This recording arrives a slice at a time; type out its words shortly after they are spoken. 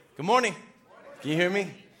Good morning. Can you hear me?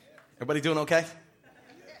 Everybody doing okay?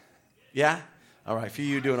 Yeah? All right, a few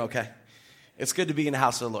of you doing okay. It's good to be in the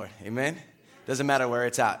house of the Lord. Amen? Doesn't matter where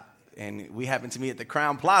it's at. And we happen to meet at the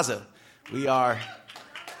Crown Plaza. We're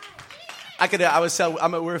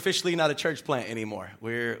officially not a church plant anymore.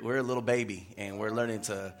 We're a little baby, and we're learning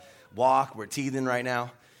to walk. We're teething right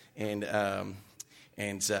now.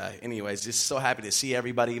 Anyways, just so happy to see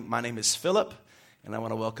everybody. My name is Philip, and I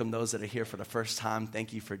want to welcome those that are here for the first time.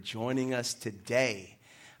 Thank you for joining us today.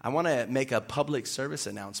 I want to make a public service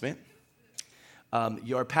announcement.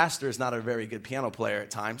 Your pastor is not a very good piano player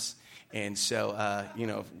at times, and so,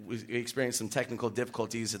 we experienced some technical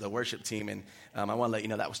difficulties with the worship team, and I want to let you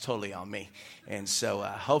know that was totally on me. And so,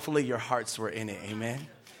 hopefully your hearts were in it. Amen?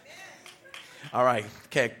 All right.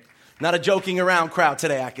 Okay. Not a joking around crowd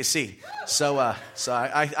today, I can see. So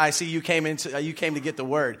I see you came to get the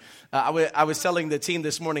word. I was telling the team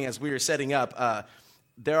this morning as we were setting up,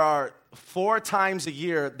 there are 4 times a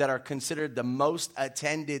year that are considered the most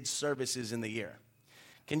attended services in the year.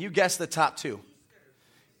 Can you guess the top 2?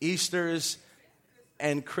 Easter's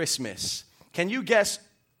and Christmas. Can you guess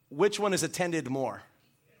which one is attended more?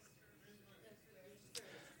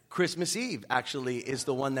 Christmas Eve actually is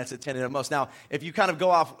the one that's attended the most. Now, if you kind of go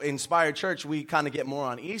off Inspired Church, we kind of get more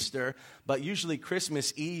on Easter, but usually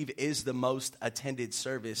Christmas Eve is the most attended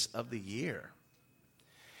service of the year.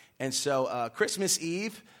 And so Christmas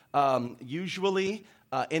Eve, usually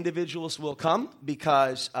individuals will come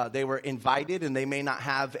because they were invited and they may not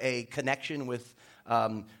have a connection with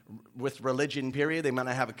religion, period. They might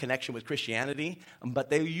not have a connection with Christianity, but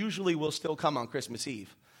they usually will still come on Christmas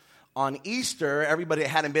Eve. On Easter, everybody that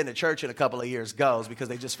hadn't been to church in a couple of years goes because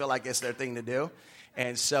they just feel like it's their thing to do.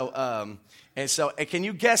 And so, can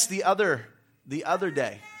you guess the other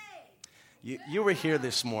day? You were here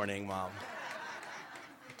this morning, Mom.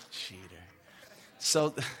 Cheater.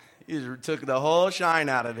 So you took the whole shine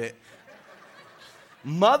out of it.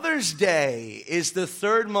 Mother's Day is the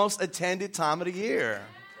 3rd most attended time of the year.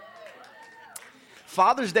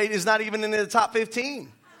 Father's Day is not even in the top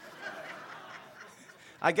 15.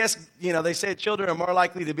 I guess, they say children are more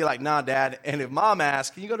likely to be like, nah, Dad. And if Mom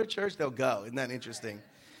asks, can you go to church? They'll go. Isn't that interesting?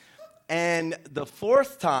 And the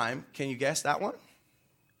 4th time, can you guess that one?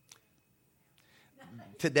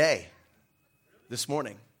 Today. This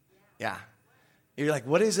morning. Yeah. You're like,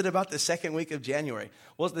 what is it about the 2nd week of January?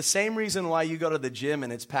 Well, it's the same reason why you go to the gym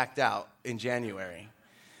and it's packed out in January.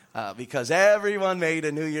 Because everyone made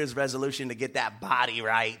a New Year's resolution to get that body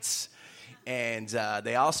right. And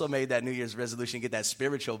they also made that New Year's resolution to get that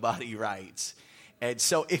spiritual body right. And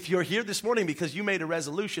so if you're here this morning because you made a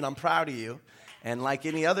resolution, I'm proud of you. And like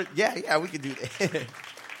any other, yeah, we can do that.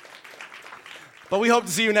 But we hope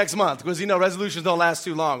to see you next month because, resolutions don't last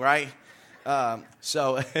too long, right?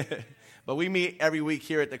 But we meet every week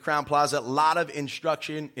here at the Crown Plaza. A lot of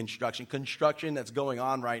construction that's going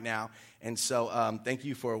on right now. And so thank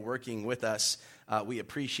you for working with us. We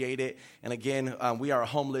appreciate it. And again, we are a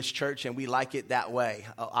homeless church, and we like it that way.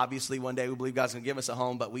 Obviously, one day we believe God's going to give us a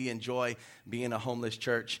home, but we enjoy being a homeless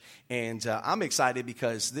church. And I'm excited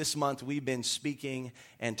because this month we've been speaking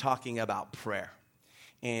and talking about prayer.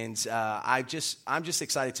 And I'm just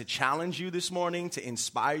excited to challenge you this morning, to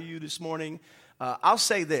inspire you this morning. I'll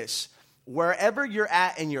say this. Wherever you're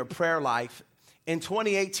at in your prayer life, in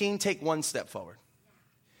 2018, take one step forward.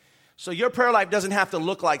 So your prayer life doesn't have to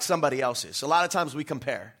look like somebody else's. A lot of times we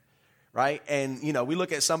compare, right? And, we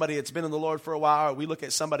look at somebody that's been in the Lord for a while, or we look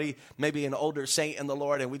at somebody, maybe an older saint in the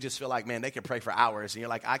Lord, and we just feel like, man, they can pray for hours. And you're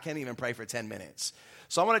like, I can't even pray for 10 minutes.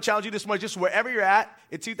 So I want to challenge you this morning, just wherever you're at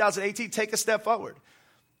in 2018, take a step forward.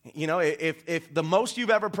 If the most you've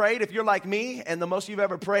ever prayed, if you're like me, and the most you've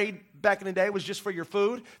ever prayed back in the day was just for your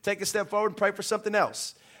food, take a step forward and pray for something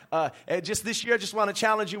else. And just this year, I just want to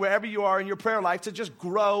challenge you wherever you are in your prayer life to just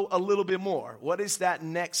grow a little bit more. What is that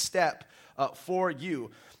next step for you?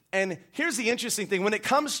 And here's the interesting thing. When it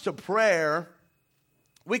comes to prayer,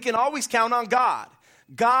 we can always count on God.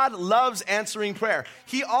 God loves answering prayer.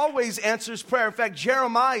 He always answers prayer. In fact,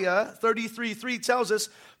 Jeremiah 33:3 tells us,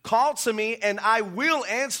 call to me and I will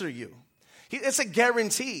answer you. It's a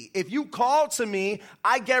guarantee. If you call to me,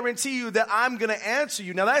 I guarantee you that I'm going to answer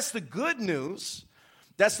you. Now, that's the good news.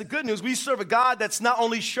 That's the good news. We serve a God that's not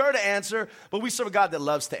only sure to answer, but we serve a God that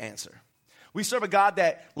loves to answer. We serve a God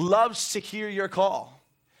that loves to hear your call.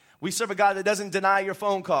 We serve a God that doesn't deny your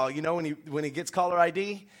phone call. When he gets caller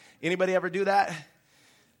ID, anybody ever do that?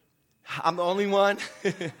 I'm the only one.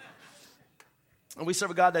 And we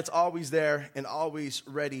serve a God that's always there and always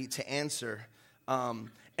ready to answer. And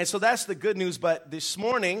so that's the good news. But this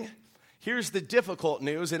morning, here's the difficult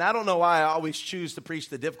news, and I don't know why I always choose to preach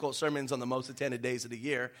the difficult sermons on the most attended days of the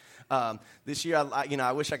year. This year,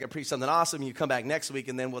 I wish I could preach something awesome. You come back next week,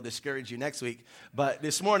 and then we'll discourage you next week. But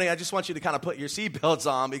this morning, I just want you to kind of put your seatbelts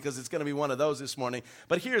on because it's going to be one of those this morning.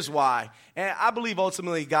 But here's why. And I believe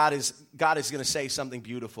ultimately God is going to say something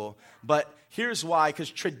beautiful. But here's why, because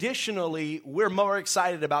traditionally, we're more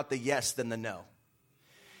excited about the yes than the no.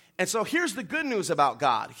 And so here's the good news about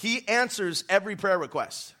God. He answers every prayer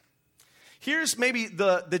request. Here's maybe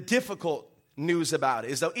the difficult news about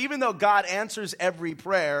it, is though even though God answers every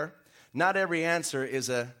prayer, not every answer is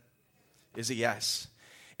a yes.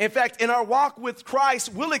 In fact, in our walk with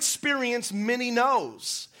Christ, we'll experience many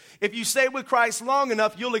no's. If you stay with Christ long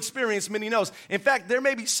enough, you'll experience many no's. In fact, there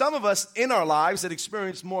may be some of us in our lives that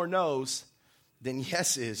experience more no's than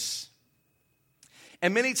yeses.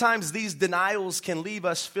 And many times these denials can leave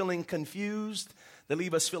us feeling confused. They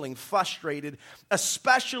leave us feeling frustrated,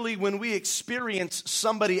 especially when we experience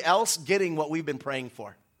somebody else getting what we've been praying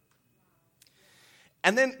for.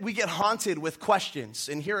 And then we get haunted with questions.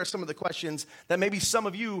 And here are some of the questions that maybe some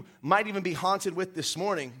of you might even be haunted with this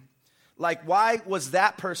morning. Like, why was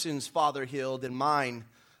that person's father healed and mine,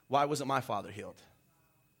 why wasn't my father healed?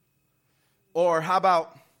 Or how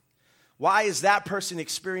about, why is that person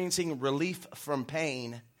experiencing relief from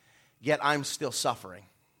pain, yet I'm still suffering?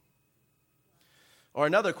 Or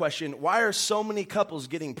another question, why are so many couples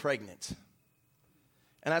getting pregnant?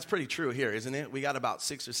 And that's pretty true here, isn't it? We got about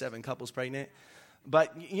 6 or 7 couples pregnant.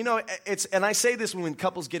 But, and I say this when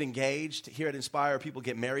couples get engaged here at Inspire, people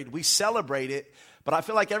get married. We celebrate it, but I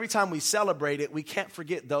feel like every time we celebrate it, we can't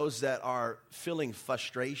forget those that are feeling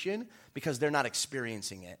frustration because they're not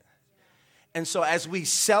experiencing it. And so as we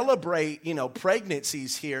celebrate,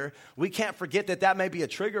 pregnancies here, we can't forget that may be a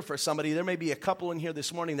trigger for somebody. There may be a couple in here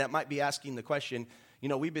this morning that might be asking the question,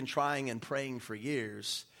 we've been trying and praying for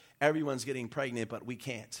years. Everyone's getting pregnant, but we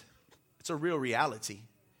can't. It's a real reality.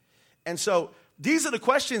 And so these are the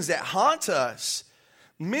questions that haunt us.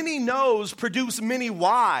 Many no's produce many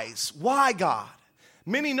whys. Why, God?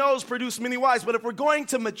 Many no's produce many whys. But if we're going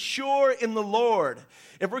to mature in the Lord,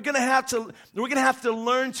 if we're going to have to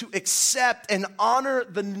learn to accept and honor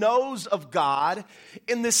the no's of God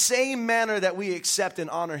in the same manner that we accept and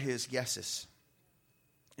honor his yeses.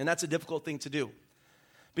 And that's a difficult thing to do.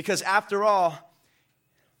 Because after all,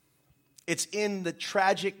 it's in the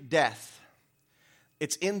tragic death,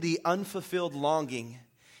 it's in the unfulfilled longing,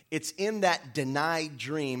 it's in that denied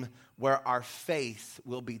dream where our faith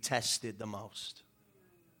will be tested the most.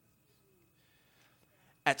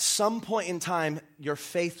 At some point in time, your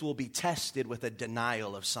faith will be tested with a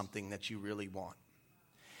denial of something that you really want.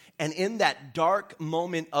 And in that dark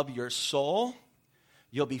moment of your soul,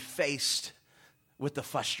 you'll be faced with the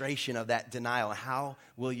frustration of that denial. How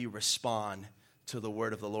will you respond to the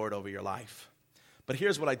word of the Lord over your life? But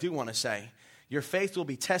here's what I do want to say. Your faith will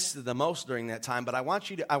be tested the most during that time, but I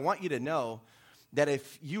want you to know that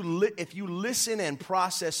if you listen and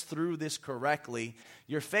process through this correctly,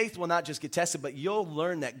 your faith will not just get tested, but you'll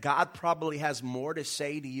learn that God probably has more to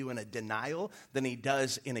say to you in a denial than he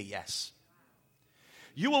does in a yes.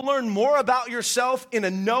 You will learn more about yourself in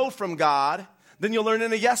a no from God than you'll learn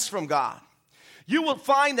in a yes from God. You will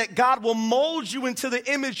find that God will mold you into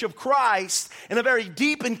the image of Christ in a very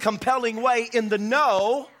deep and compelling way in the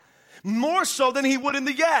no, more so than he would in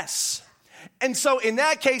the yes. And so in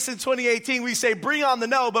that case, in 2018, we say, bring on the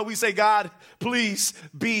no, but we say, God, please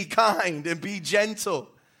be kind and be gentle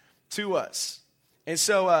to us. And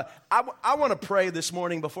so I want to pray this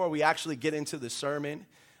morning before we actually get into the sermon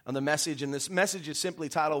on the message. And this message is simply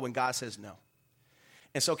titled, When God Says No.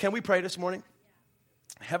 And so can we pray this morning?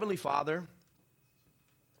 Yeah. Heavenly Father,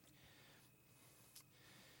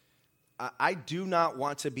 I do not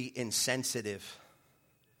want to be insensitive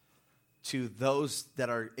to those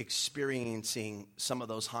that are experiencing some of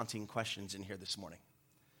those haunting questions in here this morning.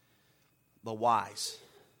 The whys.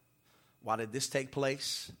 Why did this take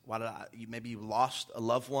place? Maybe you lost a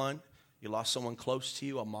loved one. You lost someone close to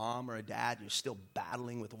you, a mom or a dad. You're still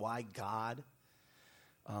battling with why God.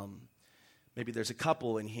 Maybe there's a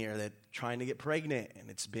couple in here that trying to get pregnant,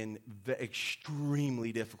 and it's been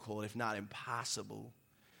extremely difficult, if not impossible.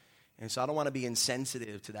 And so I don't want to be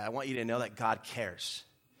insensitive to that. I want you to know that God cares.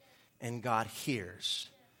 And God hears.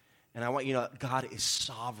 And I want you to know God is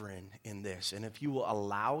sovereign in this. And if you will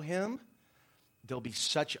allow him, there'll be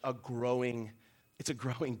such a growing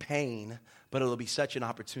pain, but it'll be such an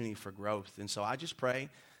opportunity for growth. And so I just pray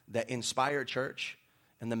that Inspire Church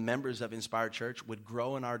and the members of Inspire Church would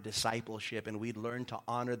grow in our discipleship and we'd learn to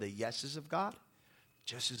honor the yeses of God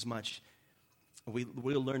just as much.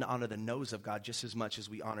 We'll learn to honor the no's of God just as much as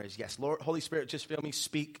we honor his yes. Lord, Holy Spirit, just fill me,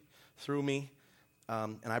 speak through me.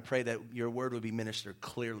 And I pray that your word would be ministered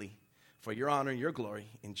clearly for your honor and your glory.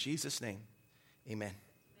 In Jesus' name, amen.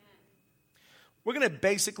 We're going to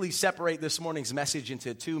basically separate this morning's message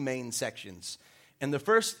into two main sections. And the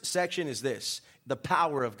first section is this: the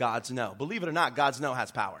power of God's no. Believe it or not, God's no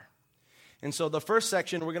has power. And so the first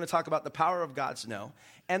section, we're going to talk about the power of God's no.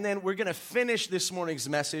 And then we're going to finish this morning's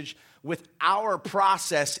message with our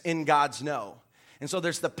process in God's no. And so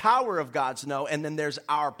there's the power of God's no, and then there's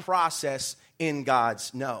our process in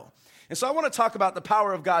God's no. And so I want to talk about the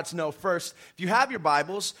power of God's no first. If you have your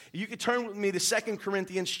Bibles, you can turn with me to 2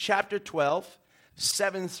 Corinthians chapter 12,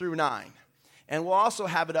 7 through 9. And we'll also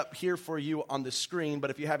have it up here for you on the screen. But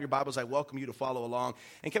if you have your Bibles, I welcome you to follow along.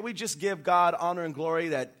 And can we just give God honor and glory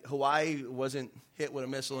that Hawaii wasn't hit with a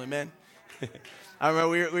missile? Amen. I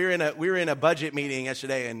remember we were in a budget meeting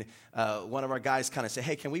yesterday, and one of our guys kind of said,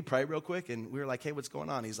 "Hey, can we pray real quick?" And we were like, "Hey, what's going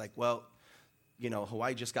on?" He's like, "Well, you know,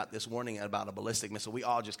 Hawaii just got this warning about a ballistic missile." We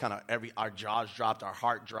all just kind of our jaws dropped, our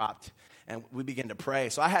heart dropped, and we began to pray.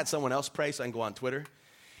 So I had someone else pray so I can go on Twitter,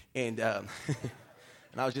 and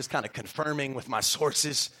and I was just kind of confirming with my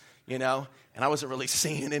sources, you know, and I wasn't really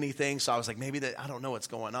seeing anything. So I was like, maybe I don't know what's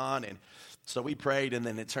going on. And so we prayed, and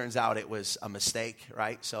then it turns out it was a mistake,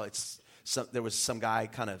 right? So there was some guy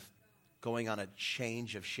kind of going on a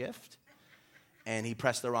change of shift, and he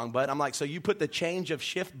pressed the wrong button. I'm like, so you put the change of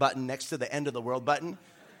shift button next to the end of the world button?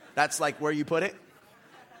 That's like where you put it?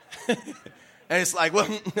 And it's like, well,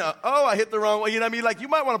 oh, I hit the wrong one. You know what I mean? Like, you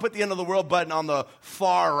might want to put the end of the world button on the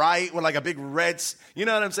far right with like a big red, you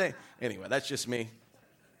know what I'm saying? Anyway, that's just me.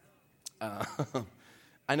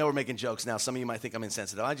 I know we're making jokes now. Some of you might think I'm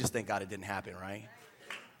insensitive. I just thank God it didn't happen, right?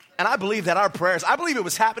 And I believe that our prayers, I believe it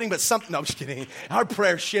was happening, but no, I'm just kidding. Our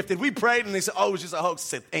prayers shifted. We prayed, and they said, oh, it was just a hoax.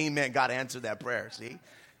 I said, amen, God answered that prayer, see?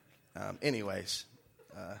 Anyways,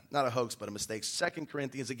 not a hoax, but a mistake. 2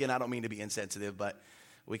 Corinthians, again, I don't mean to be insensitive, but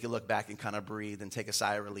we can look back and kind of breathe and take a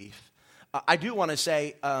sigh of relief. I do want to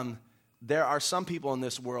say there are some people in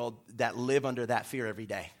this world that live under that fear every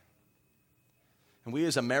day. And we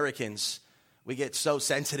as Americans, we get so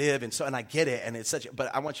sensitive, and I get it, and it's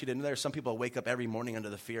but I want you to know there are some people who wake up every morning under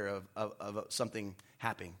the fear of something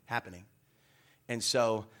happening. And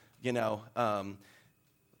so, you know,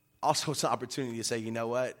 also it's an opportunity to say, you know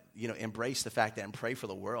what, embrace the fact that and pray for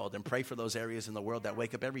the world and pray for those areas in the world that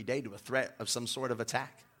wake up every day to a threat of some sort of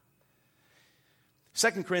attack.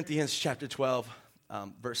 2 Corinthians chapter 12,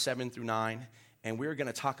 verse 7 through 9, and we're going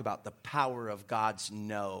to talk about the power of God's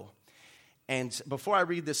no. And before I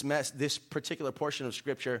read this particular portion of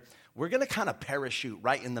Scripture, we're going to kind of parachute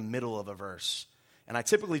right in the middle of a verse. And I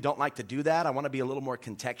typically don't like to do that. I want to be a little more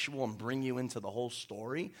contextual and bring you into the whole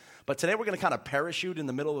story. But today we're going to kind of parachute in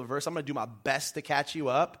the middle of a verse. I'm going to do my best to catch you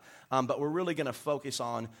up. But we're really going to focus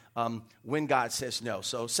on when God says no.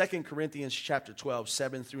 So 2 Corinthians chapter 12,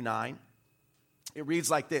 7 through 9. It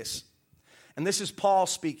reads like this. And this is Paul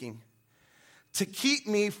speaking. To keep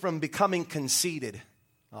me from becoming conceited.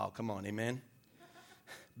 Oh, come on, amen.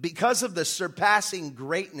 Because of the surpassing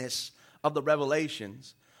greatness of the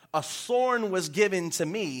revelations, a thorn was given to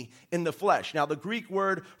me in the flesh. Now, the Greek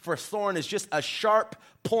word for thorn is just a sharp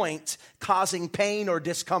point causing pain or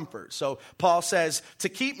discomfort. So Paul says, to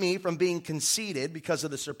keep me from being conceited because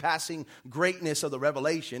of the surpassing greatness of the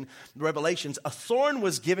revelations, a thorn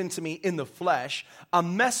was given to me in the flesh, a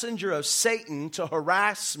messenger of Satan to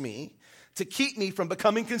harass me, to keep me from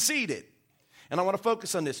becoming conceited. And I want to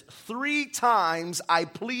focus on this. 3 times I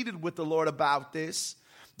pleaded with the Lord about this,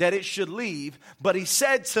 that it should leave. But he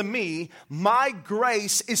said to me, my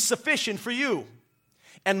grace is sufficient for you,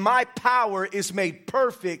 and my power is made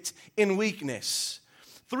perfect in weakness.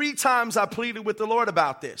 3 times I pleaded with the Lord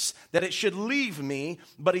about this, that it should leave me.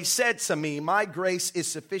 But he said to me, my grace is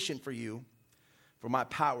sufficient for you, for my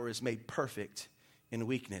power is made perfect in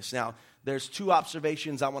weakness. Now, there's 2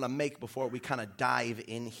 observations I want to make before we kind of dive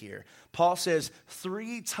in here. Paul says,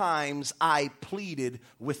 3 times I pleaded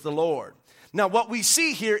with the Lord. Now, what we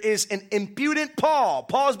see here is an impudent Paul.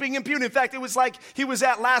 Paul's being impudent. In fact, it was like he was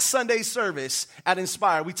at last Sunday's service at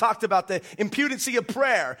Inspire. We talked about the impudency of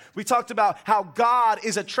prayer. We talked about how God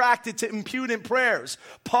is attracted to impudent prayers.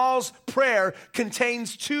 Paul's prayer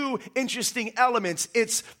contains 2 interesting elements.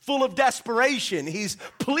 It's full of desperation. He's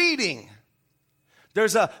pleading.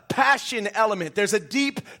 There's a passion element. There's a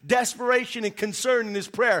deep desperation and concern in his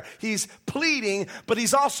prayer. He's pleading, but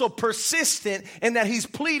he's also persistent in that he's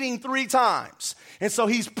pleading 3 times. And so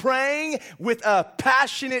he's praying with a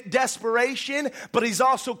passionate desperation, but he's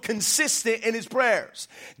also consistent in his prayers.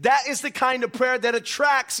 That is the kind of prayer that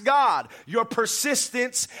attracts God. Your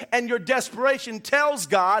persistence and your desperation tells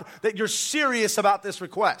God that you're serious about this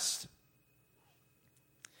request.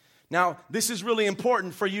 Now, this is really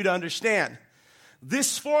important for you to understand.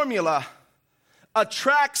 This formula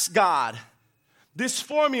attracts God. This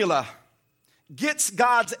formula gets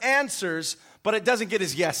God's answers, but it doesn't get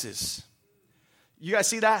his yeses. You guys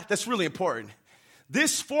see that? That's really important.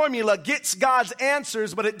 This formula gets God's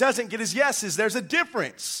answers, but it doesn't get his yeses. There's a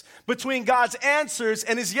difference between God's answers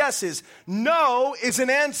and his yeses. No is an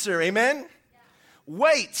answer, amen? Yeah.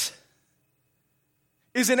 Wait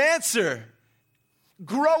is an answer.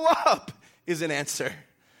 Grow up is an answer.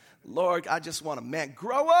 Lord, I just want a man.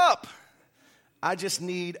 Grow up. I just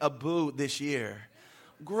need a boo this year.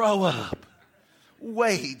 Grow up.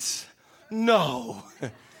 Wait. No.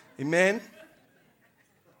 Amen?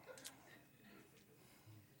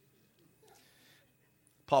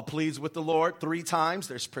 Paul pleads with the Lord 3 times.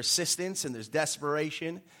 There's persistence and there's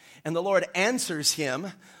desperation. And the Lord answers him,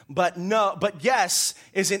 but yes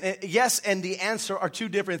and the answer are 2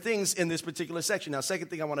 different things in this particular section. Now, second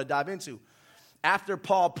thing I want to dive into. After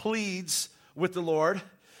Paul pleads with the Lord,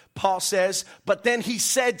 Paul says, but then he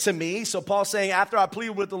said to me. So Paul's saying, after I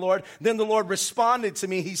pleaded with the Lord, then the Lord responded to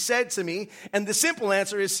me. He said to me, and the simple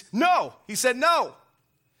answer is no. He said no.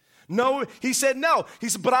 No, he said no. He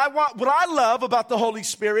said, but what I love about the Holy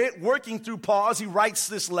Spirit working through Paul as he writes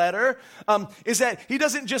this letter is that he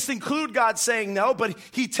doesn't just include God saying no, but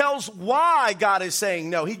he tells why God is saying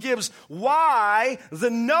no. He gives why the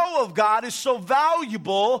no of God is so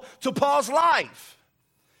valuable to Paul's life.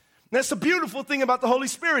 And that's the beautiful thing about the Holy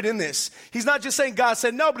Spirit in this. He's not just saying God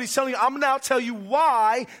said no, but he's telling you, I'm going to now tell you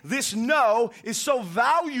why this no is so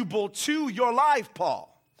valuable to your life, Paul.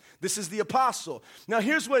 This is the apostle. Now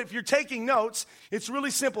here's what, if you're taking notes, it's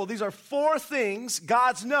really simple. These are 4 things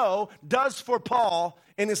God's no does for Paul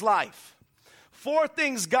in his life. 4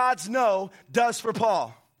 things God's no does for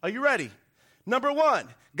Paul. Are you ready? Number 1,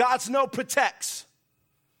 God's no protects.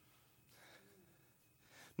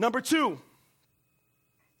 Number 2,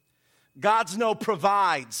 God's no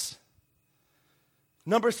provides.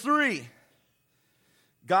 Number 3,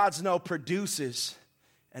 God's no produces.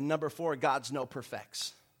 And number 4, God's no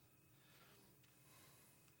perfects.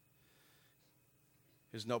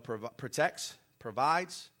 His no protects,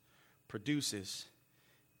 provides, produces,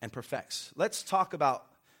 and perfects. Let's talk about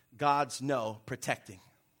God's no protecting.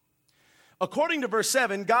 According to verse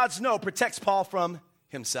 7, God's no protects Paul from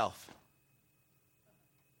himself.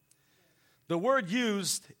 The word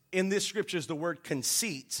used in this scripture is the word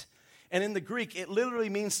conceit. And in the Greek, it literally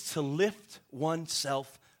means to lift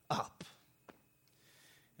oneself up.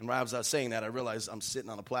 And while I was saying that, I realized I'm sitting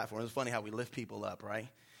on a platform. It's funny how we lift people up, right?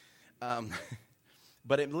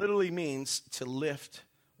 But it literally means to lift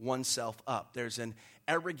oneself up. There's an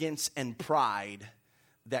arrogance and pride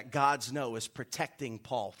that God's no is protecting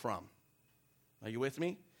Paul from. Are you with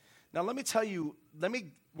me? Now let me tell you,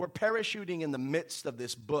 we're parachuting in the midst of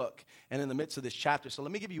this book and in the midst of this chapter. So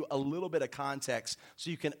let me give you a little bit of context so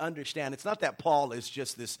you can understand. It's not that Paul is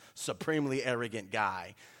just this supremely arrogant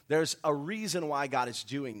guy. There's a reason why God is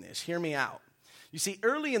doing this. Hear me out. You see,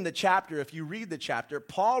 early in the chapter, if you read the chapter,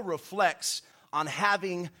 Paul reflects on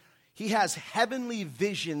he has heavenly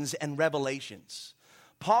visions and revelations.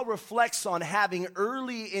 Paul reflects on having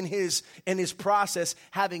early in his process,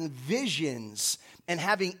 having visions and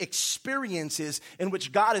having experiences in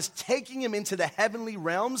which God is taking him into the heavenly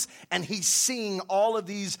realms and he's seeing all of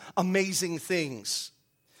these amazing things.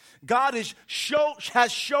 God has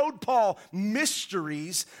showed Paul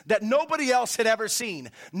mysteries that nobody else had ever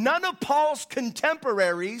seen. None of Paul's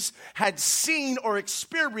contemporaries had seen or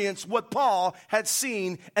experienced what Paul had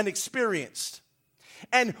seen and experienced.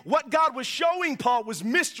 And what God was showing Paul was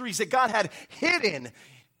mysteries that God had hidden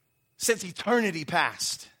since eternity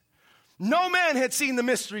past. No man had seen the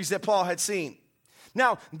mysteries that Paul had seen.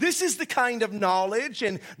 Now, this is the kind of knowledge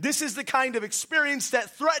and this is the kind of experience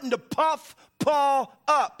that threatened to puff Paul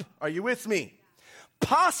up. Are you with me?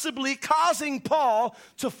 Possibly causing Paul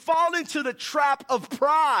to fall into the trap of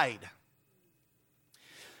pride.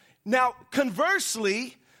 Now,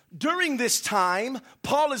 conversely, during this time,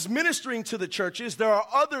 Paul is ministering to the churches. There are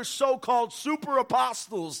other so-called super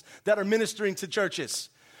apostles that are ministering to churches.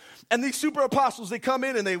 And these super apostles, they come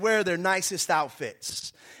in and they wear their nicest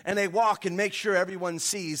outfits. And they walk and make sure everyone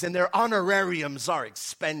sees. And their honorariums are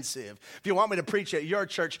expensive. If you want me to preach at your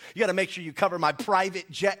church, you got to make sure you cover my private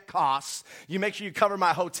jet costs. You make sure you cover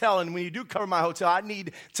my hotel. And when you do cover my hotel, I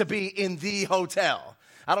need to be in the hotel.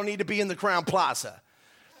 I don't need to be in the Crowne Plaza.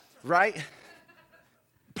 Right?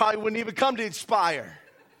 Probably wouldn't even come to Inspire.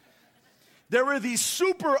 There were these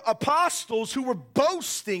super apostles who were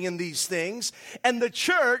boasting in these things, and the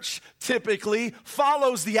church typically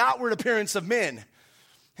follows the outward appearance of men.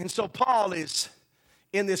 And so Paul is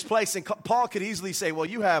in this place. And Paul could easily say, well,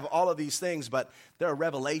 you have all of these things, but there are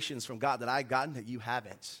revelations from God that I've gotten that you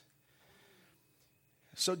haven't.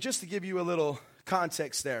 So just to give you a little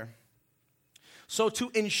context there. So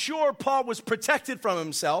to ensure Paul was protected from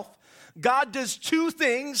himself, God does two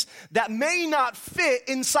things that may not fit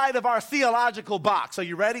inside of our theological box. Are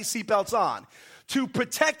you ready? Seatbelts on. To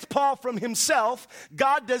protect Paul from himself,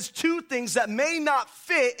 God does two things that may not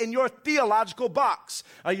fit in your theological box.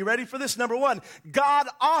 Are you ready for this? Number one, God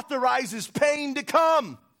authorizes pain to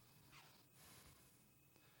come.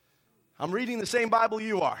 I'm reading the same Bible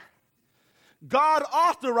you are. God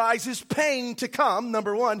authorizes pain to come,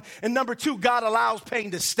 number one. And number two, God allows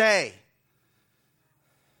pain to stay.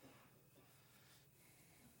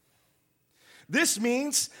 This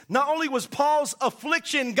means not only was Paul's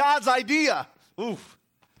affliction God's idea,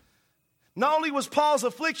 not only was Paul's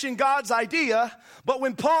affliction God's idea, but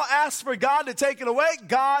when Paul asks for God to take it away,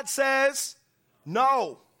 God says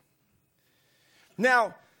no.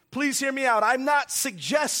 Now, please hear me out. I'm not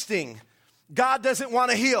suggesting God doesn't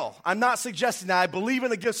want to heal. I'm not suggesting that. I believe in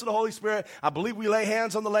the gifts of the Holy Spirit. I believe we lay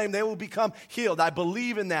hands on the lame, they will become healed. I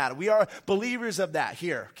believe in that. We are believers of that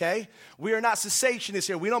here, okay? We are not cessationists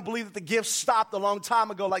here. We don't believe that the gifts stopped a long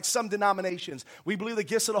time ago like some denominations. We believe the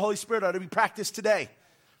gifts of the Holy Spirit are to be practiced today.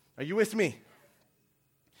 Are you with me?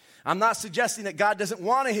 I'm not suggesting that God doesn't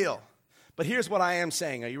want to heal. But here's what I am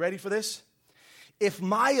saying. Are you ready for this? If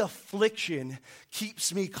my affliction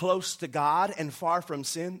keeps me close to God and far from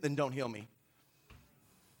sin, then don't heal me.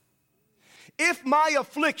 If my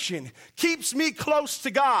affliction keeps me close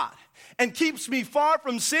to God and keeps me far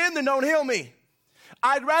from sin, then don't heal me.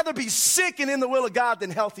 I'd rather be sick and in the will of God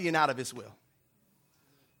than healthy and out of his will.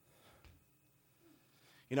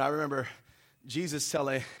 You know, I remember Jesus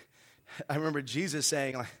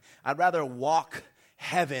saying, I'd rather walk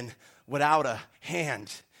heaven without a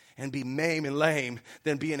hand and be maimed and lame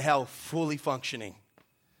than be in hell fully functioning.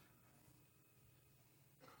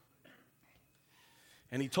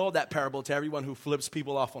 And he told that parable to everyone who flips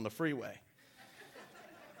people off on the freeway.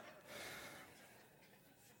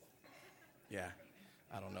 Yeah,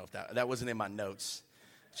 I don't know if that wasn't in my notes.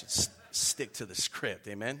 Should stick to the script,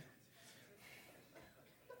 amen?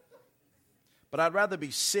 But I'd rather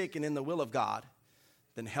be sick and in the will of God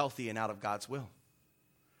than healthy and out of God's will.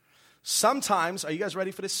 Sometimes, are you guys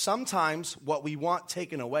ready for this? Sometimes what we want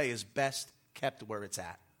taken away is best kept where it's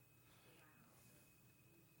at.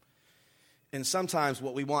 And sometimes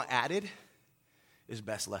what we want added is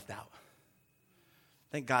best left out.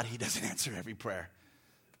 Thank God he doesn't answer every prayer.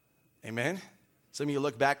 Amen? Some of you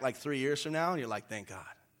look back like 3 years from now and you're like, thank God.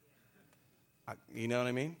 You know what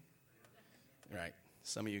I mean? Right.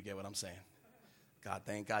 Some of you get what I'm saying. God,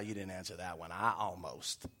 thank God you didn't answer that one. I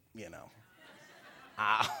almost,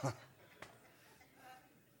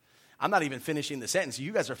 I'm not even finishing the sentence.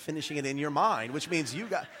 You guys are finishing it in your mind, which means you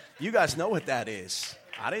guys know what that is.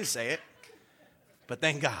 I didn't say it. But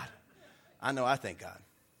thank God. I know I thank God.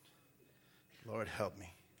 Lord, help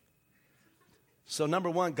me. So number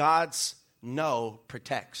one, God's no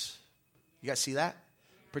protects. You guys see that?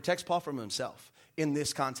 Protects Paul from himself in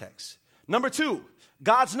this context. Number two,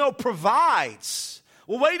 God's no provides.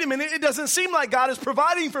 Well, wait a minute. It doesn't seem like God is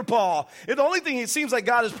providing for Paul. The only thing it seems like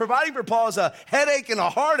God is providing for Paul is a headache and a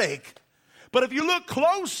heartache. But if you look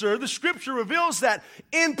closer, the scripture reveals that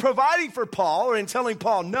in providing for Paul, or in telling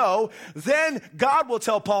Paul no, then God will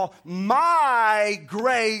tell Paul, my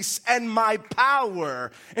grace and my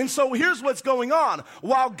power. And so here's what's going on.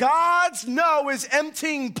 While God's no is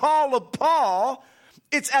emptying Paul of Paul,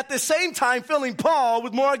 it's at the same time filling Paul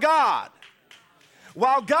with more of God.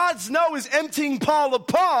 While God's no is emptying Paul of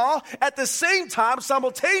Paul, at the same time,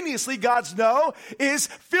 simultaneously, God's no is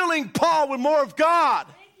filling Paul with more of God.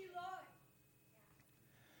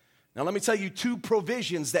 Now, let me tell you two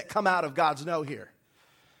provisions that come out of God's no here.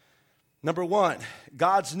 Number one,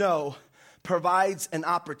 God's no provides an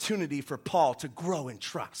opportunity for Paul to grow in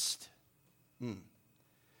trust.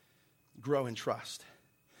 Grow in trust.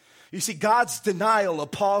 You see, God's denial of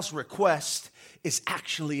Paul's request is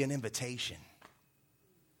actually an invitation.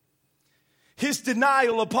 His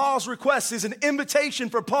denial of Paul's request is an invitation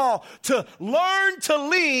for Paul to learn to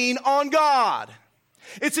lean on God.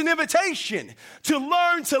 It's an invitation to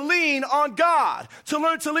learn to lean on God, to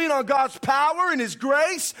learn to lean on God's power and his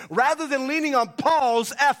grace rather than leaning on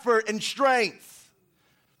Paul's effort and strength.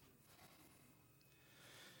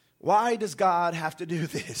 Why does God have to do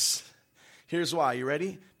this? Here's why. You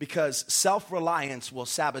ready? Because self-reliance will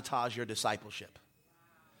sabotage your discipleship.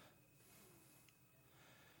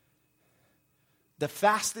 The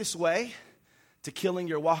fastest way to killing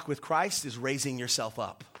your walk with Christ is raising yourself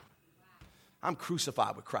up. I'm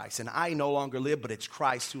crucified with Christ, and I no longer live, but it's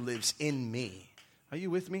Christ who lives in me. Are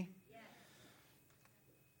you with me? Yes.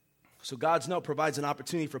 So God's no provides an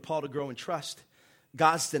opportunity for Paul to grow in trust.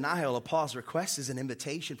 God's denial of Paul's request is an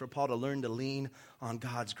invitation for Paul to learn to lean on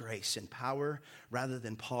God's grace and power rather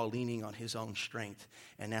than Paul leaning on his own strength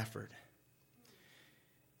and effort.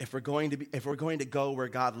 If we're going to go where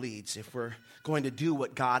God leads, if we're going to do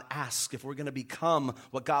what God asks, if we're going to become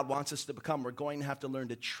what God wants us to become, we're going to have to learn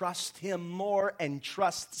to trust him more and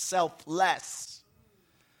trust self less.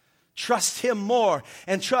 Trust him more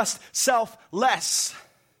and trust self less.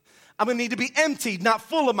 I'm going to need to be emptied, not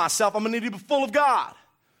full of myself. I'm going to need to be full of God.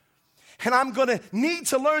 And I'm going to need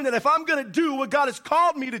to learn that if I'm going to do what God has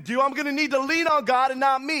called me to do, I'm going to need to lean on God and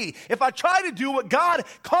not me. If I try to do what God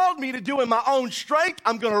called me to do in my own strength,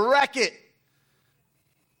 I'm going to wreck it.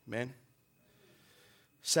 Amen.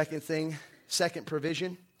 Second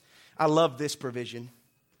provision. I love this provision.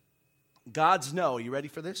 God's no, you ready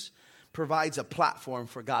for this? Provides a platform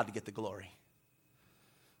for God to get the glory.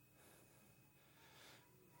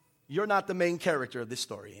 You're not the main character of this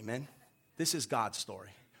story, amen? This is God's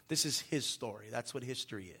story. This is his story. That's what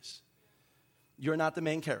history is. You're not the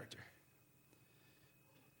main character.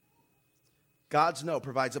 God's no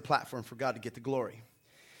provides a platform for God to get the glory.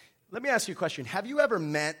 Let me ask you a question. Have you ever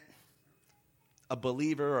met a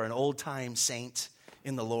believer or an old-time saint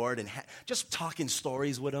in the Lord and just talking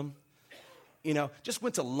stories with them? You know, just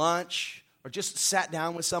went to lunch or just sat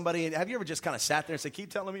down with somebody. And have you ever just kind of sat there and said, keep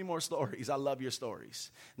telling me more stories? I love your stories.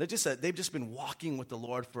 And they've just been walking with the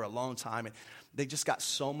Lord for a long time. And they just got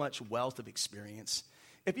so much wealth of experience.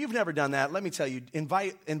 If you've never done that, let me tell you,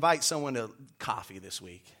 invite someone to coffee this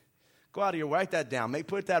week. Go out of your way, write that down.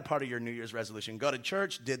 Put that part of your New Year's resolution. Go to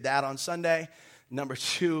church, did that on Sunday. Number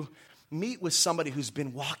 2, meet with somebody who's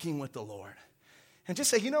been walking with the Lord. And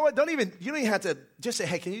just say, you know what, you don't even have to, just say,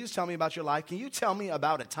 hey, can you just tell me about your life? Can you tell me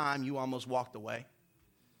about a time you almost walked away?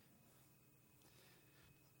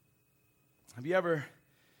 Have you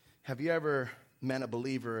ever met a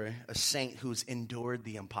believer, a saint who's endured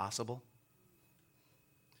the impossible?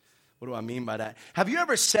 What do I mean by that? Have you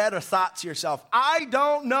ever said or thought to yourself, I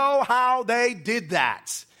don't know how they did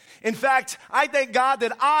that? In fact, I thank God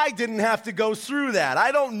that I didn't have to go through that.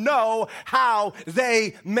 I don't know how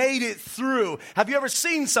they made it through. Have you ever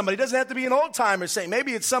seen somebody? It doesn't have to be an old-timer saint.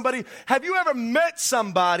 Maybe it's somebody. Have you ever met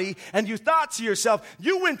somebody and you thought to yourself,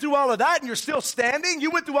 you went through all of that and you're still standing?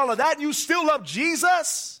 You went through all of that and you still love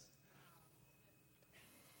Jesus?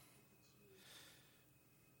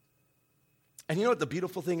 And you know what the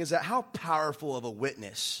beautiful thing is? That how powerful of a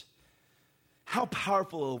witness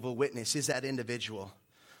is that individual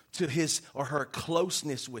to his or her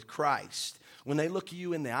closeness with Christ when they look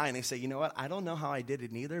you in the eye and they say, you know what, I don't know how I did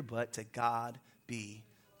it neither, but to God be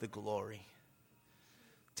the glory.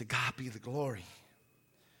 To God be the glory.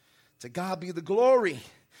 To God be the glory.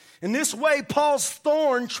 In this way, Paul's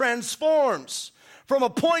thorn transforms from a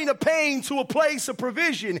point of pain to a place of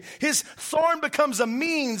provision. His thorn becomes a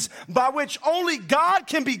means by which only God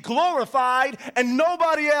can be glorified and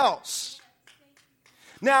nobody else.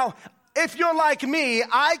 Now, if you're like me,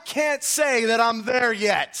 I can't say that I'm there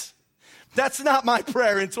yet. That's not my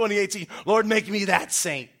prayer in 2018. Lord, make me that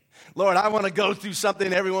saint. Lord, I want to go through something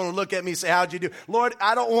and everyone will look at me and say, how'd you do? Lord,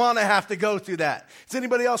 I don't want to have to go through that. Does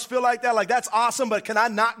anybody else feel like that? Like, that's awesome, but can I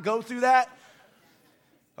not go through that?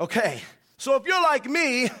 Okay, so if you're like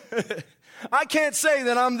me, I can't say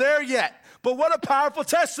that I'm there yet. But what a powerful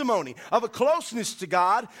testimony of a closeness to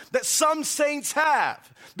God that some saints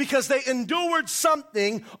have, because they endured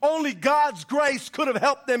something only God's grace could have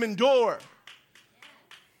helped them endure.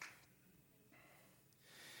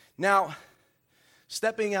 Now,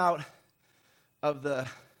 stepping out of the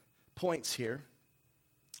points here,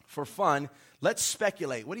 for fun, let's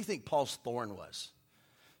speculate. What do you think Paul's thorn was?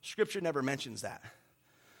 Scripture never mentions that.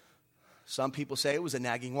 Some people say it was a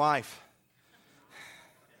nagging wife.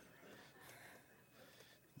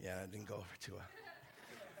 Yeah, it didn't go over too well.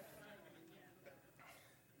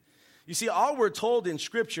 You see, all we're told in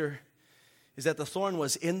Scripture is that the thorn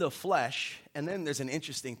was in the flesh, and then there's an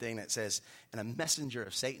interesting thing that says, and a messenger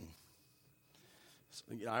of Satan. So,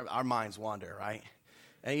 our minds wander, right?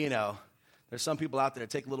 And there's some people out there that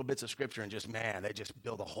take little bits of Scripture and they just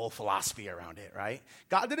build a whole philosophy around it, right?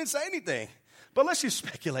 God didn't say anything. But let's just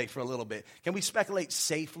speculate for a little bit. Can we speculate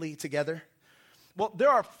safely together? Well, there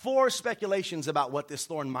are 4 speculations about what this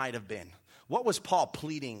thorn might have been. What was Paul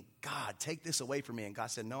pleading? God, take this away from me. And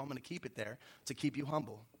God said, no, I'm going to keep it there to keep you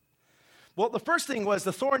humble. Well, the first thing was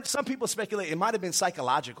the thorn. Some people speculate it might have been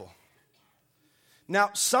psychological. Now,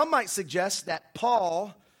 some might suggest that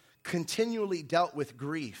Paul continually dealt with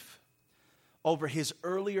grief over his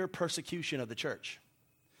earlier persecution of the church.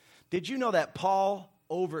 Did you know that Paul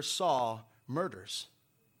oversaw murders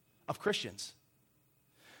of Christians?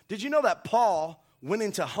 Did you know that Paul went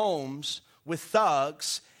into homes with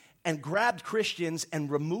thugs and grabbed Christians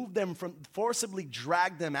and removed them forcibly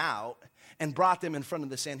dragged them out and brought them in front of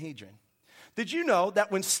the Sanhedrin? Did you know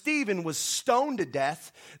that when Stephen was stoned to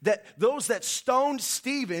death, that those that stoned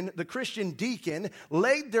Stephen, the Christian deacon,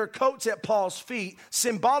 laid their coats at Paul's feet,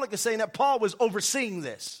 symbolic of saying that Paul was overseeing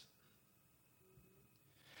this?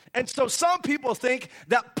 And so some people think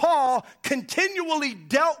that Paul continually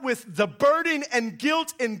dealt with the burden and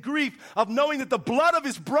guilt and grief of knowing that the blood of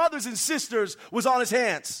his brothers and sisters was on his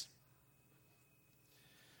hands.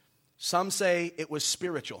 Some say it was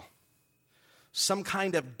spiritual, some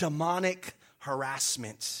kind of demonic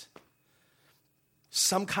harassment.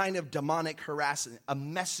 Some kind of demonic harassment, a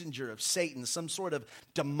messenger of Satan, some sort of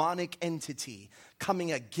demonic entity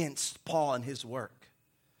coming against Paul and his work.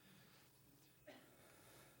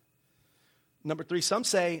 Number 3, some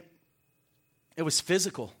say it was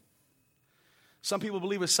physical. Some people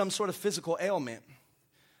believe it was some sort of physical ailment.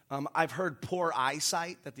 I've heard poor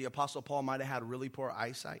eyesight, that the Apostle Paul might have had really poor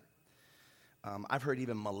eyesight. I've heard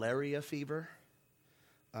even malaria fever,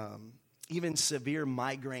 even severe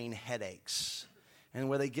migraine headaches. And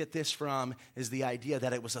where they get this from is the idea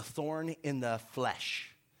that it was a thorn in the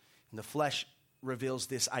flesh. And the flesh reveals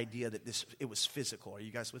this idea that it was physical. Are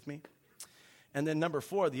you guys with me? And then number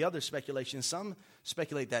 4, the other speculation, some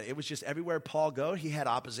speculate that it was just everywhere Paul go, he had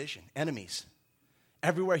opposition, enemies.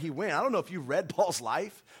 Everywhere he went. I don't know if you've read Paul's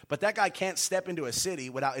life, but that guy can't step into a city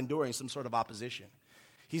without enduring some sort of opposition.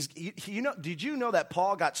 Did you know that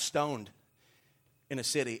Paul got stoned in a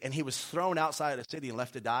city and he was thrown outside of the city and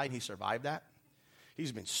left to die, and he survived that?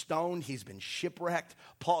 He's been stoned. He's been shipwrecked.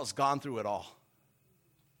 Paul's gone through it all.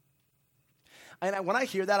 And when I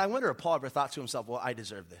hear that, I wonder if Paul ever thought to himself, well, I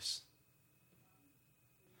deserve this.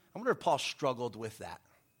 I wonder if Paul struggled with that.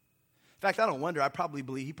 In fact, I don't wonder. I probably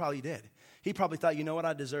believe he probably did. He probably thought, you know what,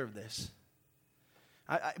 I deserve this.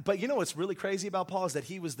 But you know what's really crazy about Paul is that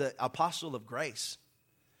he was the apostle of grace.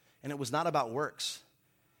 And it was not about works.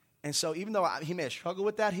 And so even though he may have struggled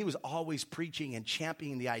with that, he was always preaching and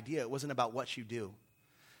championing the idea. It wasn't about what you do.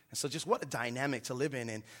 And so just what a dynamic to live in.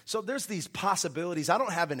 And so there's these possibilities. I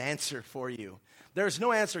don't have an answer for you. There's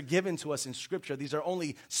no answer given to us in Scripture. These are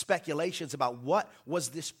only speculations about what was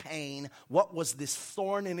this pain, what was this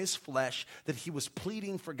thorn in his flesh that he was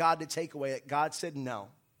pleading for God to take away. That God said no.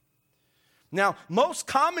 Now, most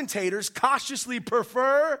commentators cautiously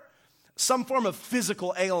prefer some form of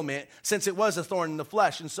physical ailment, since it was a thorn in the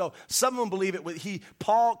flesh. And so some of them believe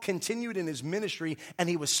Paul continued in his ministry and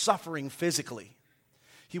he was suffering physically.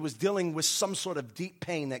 He was dealing with some sort of deep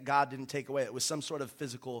pain that God didn't take away. It was some sort of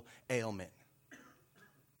physical ailment.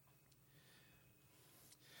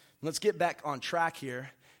 Let's get back on track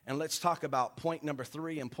here, and let's talk about point number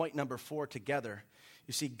 3 and point number 4 together.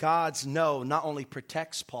 You see, God's no not only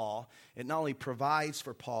protects Paul, it not only provides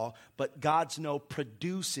for Paul, but God's no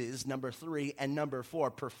produces, number 3, and number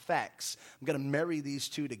 4, perfects. I'm going to marry these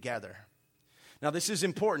two together. Now, this is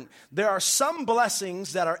important. There are some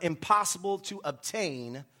blessings that are impossible to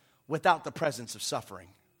obtain without the presence of suffering.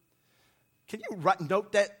 Can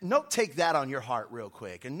you take that on your heart real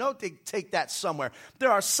quick, and take that somewhere.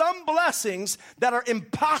 There are some blessings that are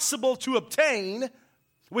impossible to obtain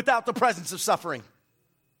without the presence of suffering.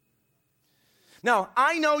 Now,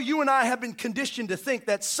 I know you and I have been conditioned to think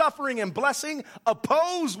that suffering and blessing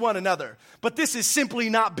oppose one another, but this is simply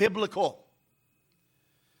not biblical.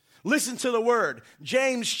 Listen to the word.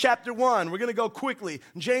 James chapter 1. We're going to go quickly.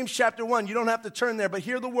 James chapter 1. You don't have to turn there, but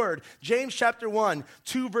hear the word. James chapter 1,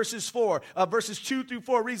 2 verses 4. Verses 2 through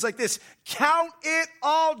 4 reads like this. Count it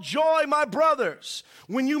all joy, my brothers,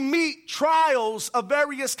 when you meet trials of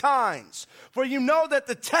various kinds. For you know that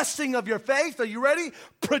the testing of your faith, are you ready?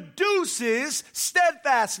 Produces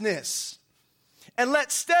steadfastness. And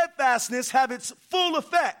let steadfastness have its full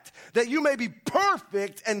effect, that you may be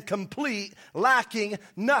perfect and complete, lacking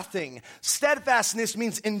nothing. Steadfastness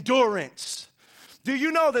means endurance. Do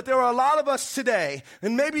you know that there are a lot of us today,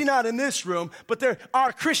 and maybe not in this room, but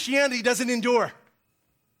our Christianity doesn't endure.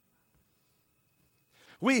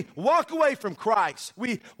 We walk away from Christ.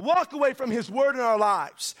 We walk away from His Word in our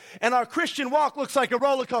lives. And our Christian walk looks like a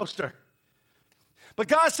roller coaster. But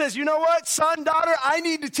God says, you know what, son, daughter, I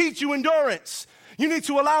need to teach you endurance. You need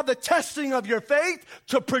to allow the testing of your faith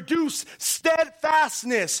to produce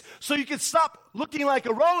steadfastness so you can stop looking like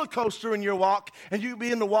a roller coaster in your walk and you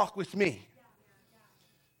begin to walk with me.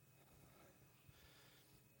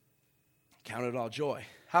 Count it all joy.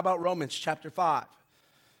 How about Romans chapter 5,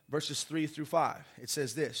 verses 3 through 5? It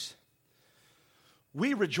says this.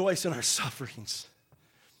 We rejoice in our sufferings.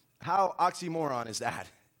 How oxymoron is that?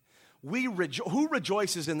 Who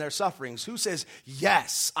rejoices in their sufferings? Who says,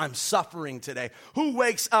 yes, I'm suffering today? Who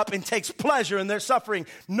wakes up and takes pleasure in their suffering?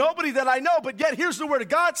 Nobody that I know, but yet here's the word of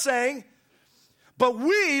God saying, but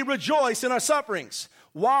we rejoice in our sufferings.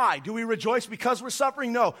 Why? Do we rejoice because we're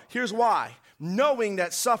suffering? No. Here's why. Knowing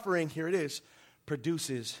that suffering, here it is,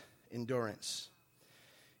 produces endurance.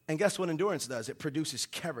 And guess what endurance does? It produces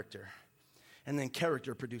character. And then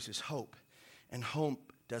character produces hope. And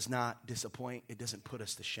hope does not disappoint. It doesn't put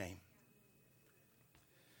us to shame.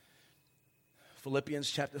 Philippians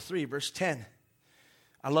chapter 3, verse 10.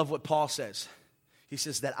 I love what Paul says. He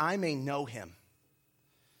says, that I may know him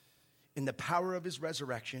in the power of his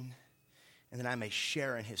resurrection, and that I may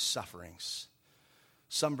share in his sufferings.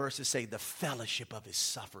 Some verses say the fellowship of his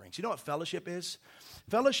sufferings. You know what fellowship is?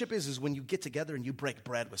 Fellowship is when you get together and you break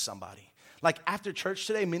bread with somebody. Like after church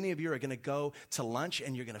today, many of you are going to go to lunch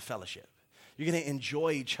and you're going to fellowship. You're going to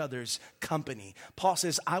enjoy each other's company. Paul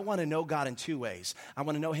says, I want to know God in two ways. I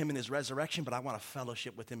want to know him in his resurrection, but I want to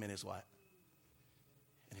fellowship with him in his what?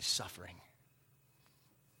 In his suffering.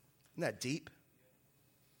 Isn't that deep?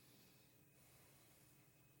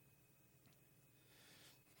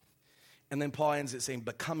 And then Paul ends it saying,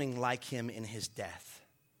 becoming like him in his death.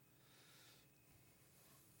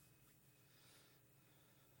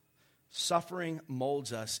 Suffering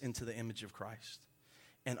molds us into the image of Christ.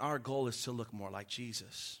 And our goal is to look more like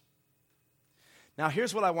Jesus. Now,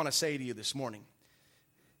 here's what I want to say to you this morning.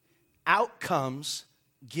 Outcomes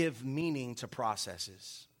give meaning to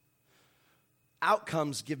processes.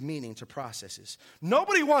 Outcomes give meaning to processes.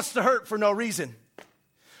 Nobody wants to hurt for no reason.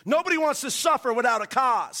 Nobody wants to suffer without a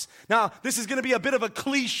cause. Now, this is going to be a bit of a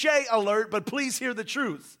cliche alert, but please hear the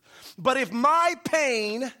truth. But if my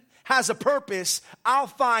pain has a purpose, I'll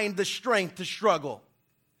find the strength to struggle.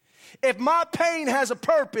 If my pain has a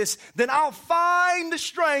purpose, then I'll find the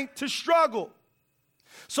strength to struggle.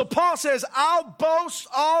 So Paul says, I'll boast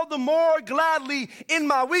all the more gladly in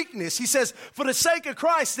my weakness. He says, for the sake of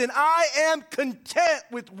Christ, then I am content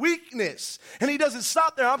with weakness. And he doesn't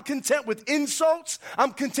stop there. I'm content with insults.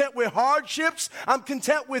 I'm content with hardships. I'm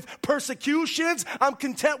content with persecutions. I'm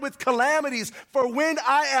content with calamities. For when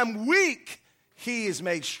I am weak, he is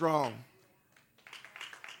made strong.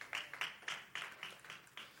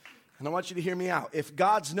 And I want you to hear me out. If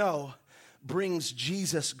God's no brings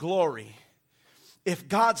Jesus glory, if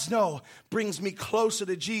God's no brings me closer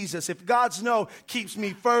to Jesus, if God's no keeps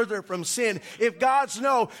me further from sin, if God's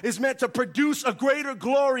no is meant to produce a greater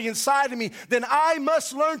glory inside of me, then I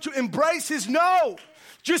must learn to embrace his no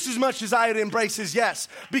just as much as I had embraced his yes.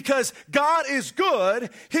 Because God is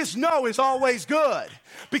good, his no is always good.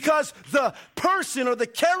 Because the person or the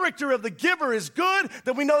character of the giver is good,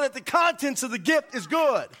 then we know that the contents of the gift is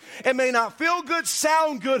good. It may not feel good,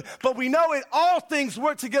 sound good, but we know it all things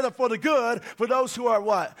work together for the good for those who are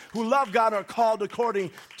what? Who love God and are called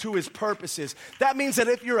according to his purposes. That means that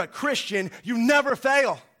if you're a Christian, you never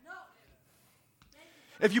fail.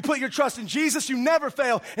 If you put your trust in Jesus, you never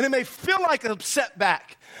fail. And it may feel like a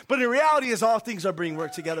setback, but the reality is all things are being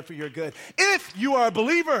worked together for your good. If you are a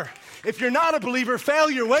believer, if you're not a believer,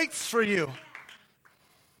 failure waits for you.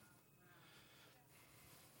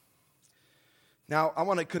 Now, I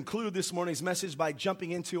want to conclude this morning's message by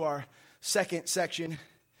jumping into our second section.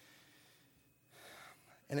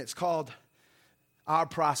 And it's called Our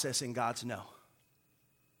Process in God's No.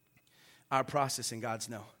 Our process in God's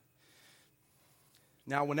no.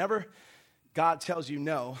 Now, whenever God tells you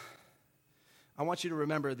no, I want you to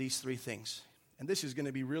remember these three things. And this is going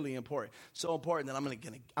to be really important. So important that I'm going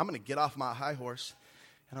to get off my high horse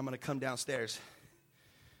and I'm going to come downstairs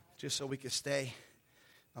just so we can stay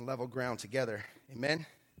on level ground together. Amen?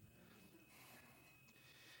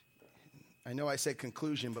 I know I said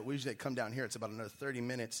conclusion, but we usually come down here. It's about another 30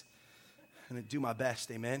 minutes. I'm going to do my best.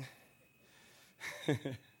 Amen? I'm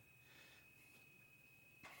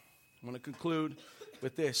going to conclude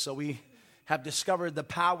with this. So we have discovered the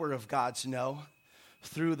power of God's no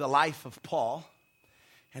through the life of Paul.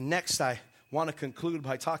 And next I want to conclude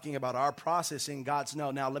by talking about our process in God's no.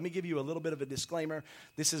 Now let me give you a little bit of a disclaimer.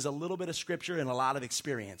 This is a little bit of scripture and a lot of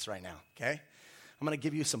experience right now, okay? I'm going to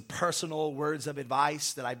give you some personal words of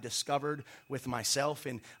advice that I've discovered with myself,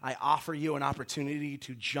 and I offer you an opportunity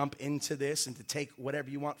to jump into this and to take whatever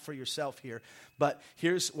you want for yourself here. But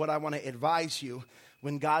here's what I want to advise you.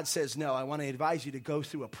 When God says no, I want to advise you to go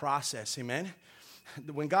through a process, amen?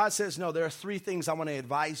 When God says no, there are three things I want to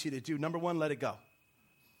advise you to do. Number one, let it go.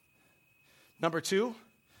 Number two,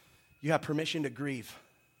 you have permission to grieve.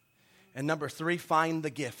 And number three, find the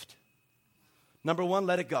gift. Number one,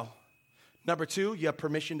 let it go. Number two, you have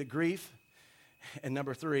permission to grieve. And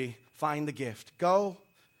number 3, find the gift. Go,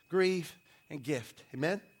 grieve, and gift.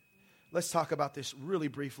 Amen? Let's talk about this really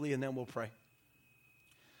briefly, and then we'll pray.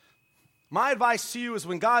 My advice to you is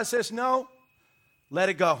when God says no, let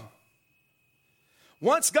it go.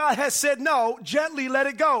 Once God has said no, gently let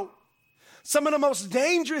it go. Some of the most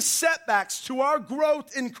dangerous setbacks to our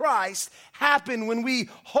growth in Christ happen when we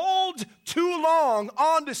hold too long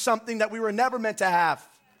onto something that we were never meant to have.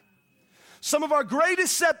 Some of our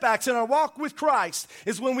greatest setbacks in our walk with Christ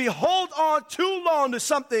is when we hold on too long to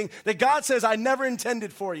something that God says, I never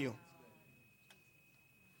intended for you.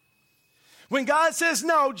 When God says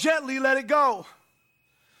no, gently let it go.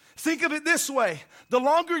 Think of it this way. The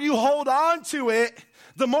longer you hold on to it,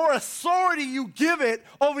 the more authority you give it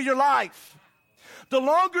over your life. The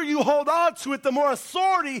longer you hold on to it, the more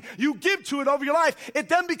authority you give to it over your life. It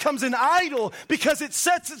then becomes an idol because it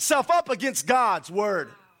sets itself up against God's word.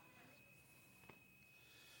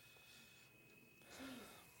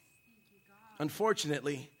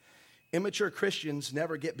 Unfortunately, immature Christians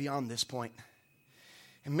never get beyond this point.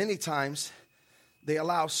 And many times, they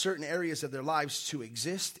allow certain areas of their lives to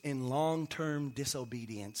exist in long-term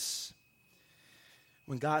disobedience.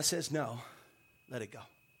 When God says no, let it go.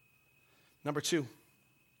 Number 2,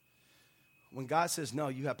 when God says no,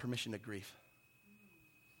 you have permission to grieve.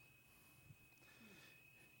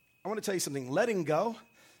 I want to tell you something. Letting go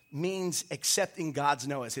means accepting God's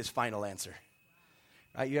no as his final answer.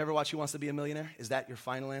 Right? You ever watch Who Wants to Be a Millionaire? Is that your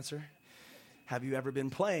final answer? Have you ever been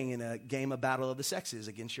playing in a game of battle of the sexes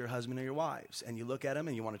against your husband or your wives? And you look at them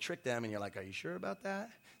and you want to trick them and you're like, are you sure about that?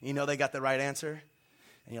 You know they got the right answer.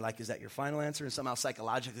 And you're like, is that your final answer? And somehow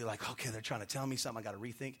psychologically like, okay, they're trying to tell me something. I got to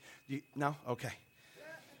rethink. No? Okay.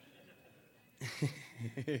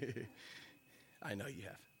 I know you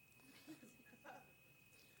have.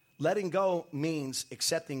 Letting go means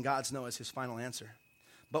accepting God's no as his final answer.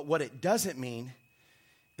 But what it doesn't mean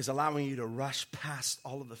is allowing you to rush past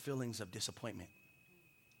all of the feelings of disappointment.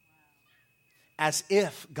 As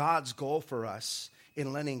if God's goal for us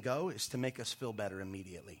in letting go is to make us feel better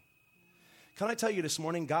immediately. Can I tell you this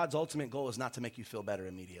morning, God's ultimate goal is not to make you feel better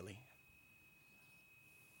immediately.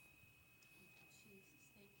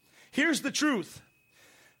 Here's the truth.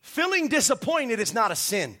 Feeling disappointed is not a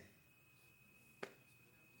sin.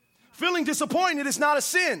 Feeling disappointed is not a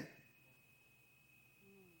sin.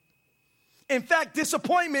 In fact,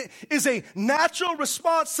 disappointment is a natural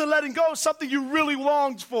response to letting go of something you really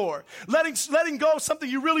longed for. Letting go of something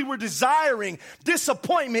you really were desiring.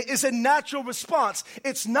 Disappointment is a natural response.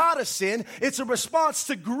 It's not a sin. It's a response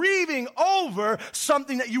to grieving over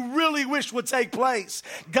something that you really wish would take place.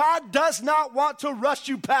 God does not want to rush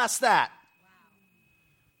you past that.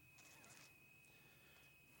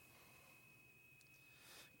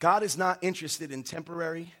 God is not interested in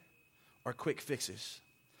temporary or quick fixes.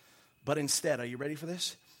 But instead, are you ready for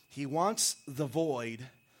this? He wants the void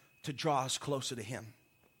to draw us closer to him.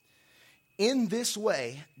 In this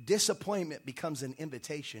way, disappointment becomes an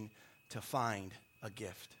invitation to find a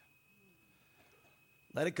gift.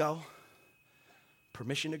 Let it go.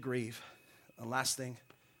 Permission to grieve. And last thing,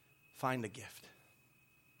 find the gift.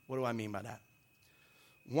 What do I mean by that?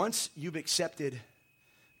 Once you've accepted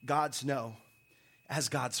God's no as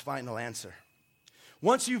God's final answer,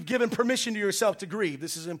 once you've given permission to yourself to grieve,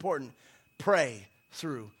 this is important, pray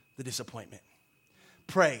through the disappointment.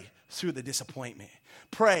 Pray through the disappointment.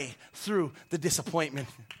 Pray through the disappointment.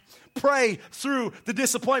 Pray through the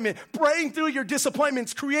disappointment. Praying through your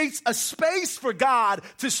disappointments creates a space for God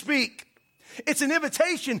to speak. It's an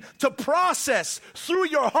invitation to process through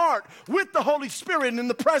your heart with the Holy Spirit and in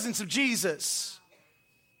the presence of Jesus.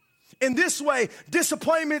 In this way,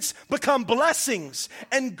 disappointments become blessings,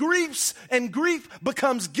 and grief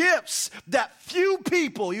becomes gifts that few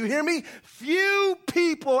people, you hear me? Few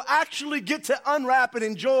people actually get to unwrap and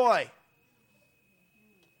enjoy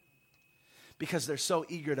because they're so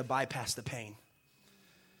eager to bypass the pain.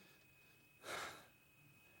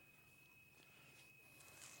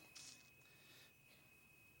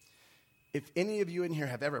 If any of you in here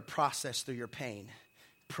have ever processed through your pain,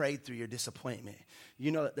 prayed through your disappointment, you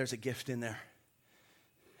know that there's a gift in there.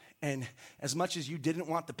 And as much as you didn't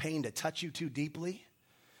want the pain to touch you too deeply,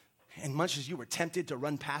 and much as you were tempted to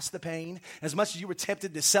run past the pain, as much as you were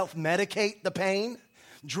tempted to self-medicate the pain,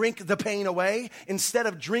 drink the pain away, instead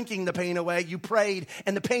of drinking the pain away, you prayed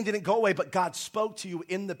and the pain didn't go away, but God spoke to you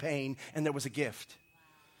in the pain and there was a gift.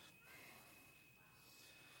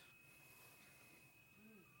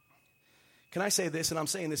 Can I say this, and I'm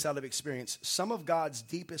saying this out of experience, some of God's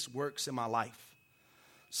deepest works in my life,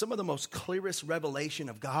 some of the most clearest revelation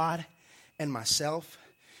of God and myself,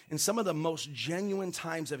 and some of the most genuine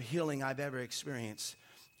times of healing I've ever experienced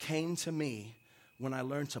came to me when I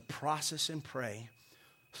learned to process and pray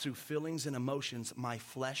through feelings and emotions my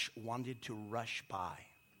flesh wanted to rush by.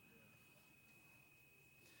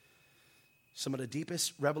 Some of the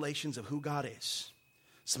deepest revelations of who God is,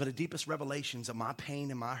 some of the deepest revelations of my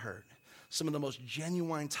pain and my hurt, some of the most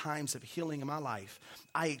genuine times of healing in my life,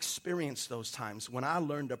 I experienced those times when I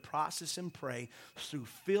learned to process and pray through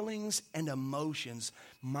feelings and emotions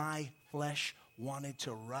my flesh wanted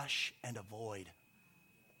to rush and avoid.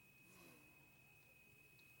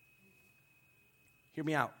 Hear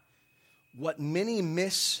me out. What many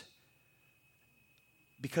miss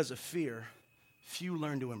because of fear, few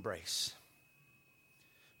learn to embrace.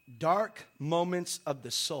 Dark moments of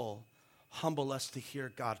the soul humble us to hear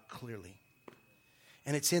God clearly.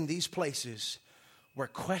 And it's in these places where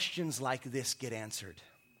questions like this get answered.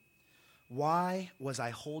 Why was I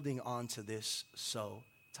holding on to this so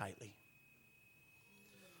tightly?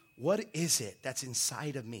 What is it that's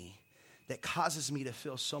inside of me that causes me to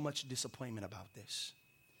feel so much disappointment about this?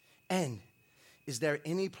 And is there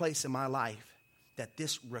any place in my life that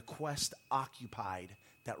this request occupied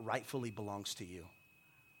that rightfully belongs to you?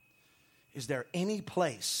 Is there any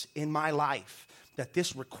place in my life that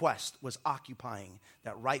this request was occupying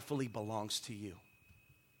that rightfully belongs to you?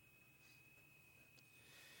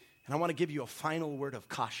 And I want to give you a final word of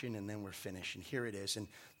caution, and then we're finished. And here it is. And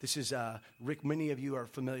this is Rick. Many of you are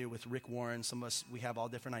familiar with Rick Warren. Some of us, we have all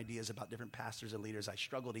different ideas about different pastors and leaders. I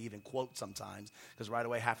struggle to even quote sometimes because right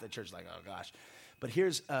away half the church is like, oh gosh. But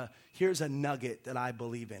here's a nugget that I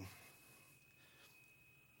believe in.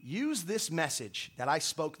 Use this message that I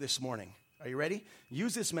spoke this morning. Are you ready?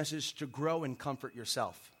 Use this message to grow and comfort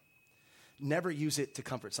yourself. Never use it to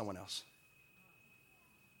comfort someone else.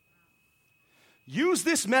 Use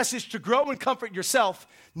this message to grow and comfort yourself.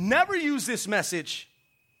 Never use this message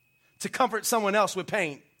to comfort someone else with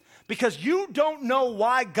pain. Because you don't know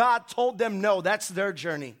why God told them no. That's their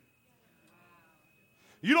journey.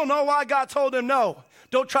 You don't know why God told them no.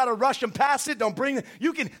 Don't try to rush them past it. Don't bring it.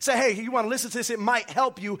 You can say, hey, you want to listen to this? It might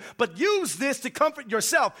help you. But use this to comfort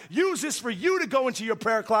yourself. Use this for you to go into your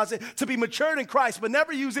prayer closet, to be matured in Christ. But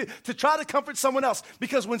never use it to try to comfort someone else.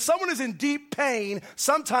 Because when someone is in deep pain,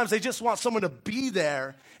 sometimes they just want someone to be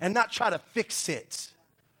there and not try to fix it.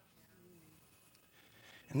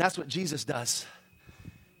 And that's what Jesus does.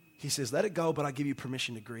 He says, let it go, but I give you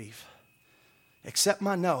permission to grieve. Accept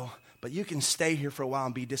my no. But you can stay here for a while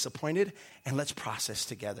and be disappointed, and let's process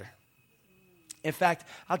together. In fact,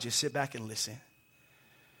 I'll just sit back and listen.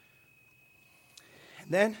 And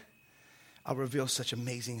then I'll reveal such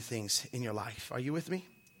amazing things in your life. Are you with me?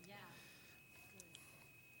 Yeah.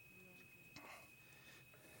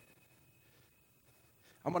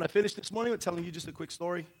 I'm going to finish this morning with telling you just a quick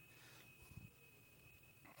story.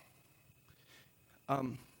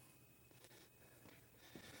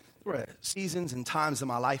 There were seasons and times in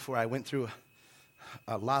my life where I went through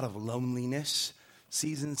a lot of loneliness.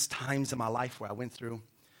 Seasons, times in my life where I went through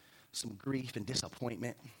some grief and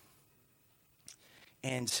disappointment.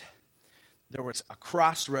 And there was a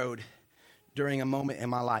crossroad during a moment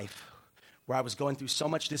in my life where I was going through so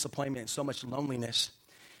much disappointment and so much loneliness.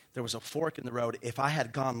 There was a fork in the road. If I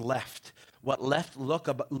had gone left, what left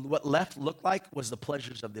looked like was the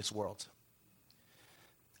pleasures of this world.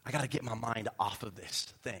 I got to get my mind off of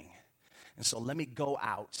this thing. And so let me go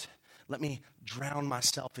out. Let me drown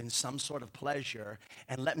myself in some sort of pleasure,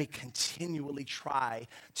 and let me continually try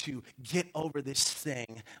to get over this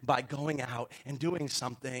thing by going out and doing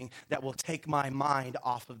something that will take my mind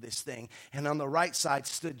off of this thing. And on the right side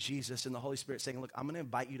stood Jesus and the Holy Spirit saying, look, I'm going to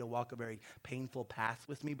invite you to walk a very painful path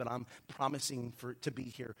with me, but I'm promising to be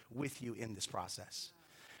here with you in this process.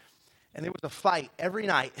 And it was a fight every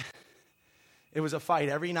night. It was a fight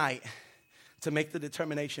every night to make the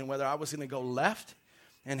determination whether I was going to go left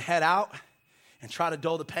and head out and try to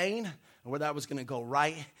dull the pain, or whether I was going to go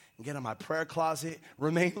right and get in my prayer closet,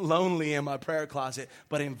 remain lonely in my prayer closet,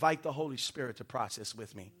 but invite the Holy Spirit to process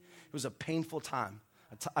with me. It was a painful time,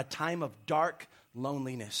 a time of dark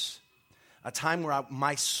loneliness, a time where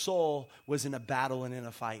my soul was in a battle and in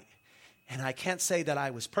a fight. And I can't say that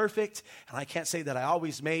I was perfect, and I can't say that I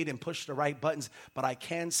always made and pushed the right buttons, but I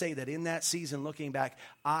can say that in that season, looking back,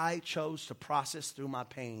 I chose to process through my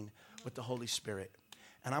pain with the Holy Spirit.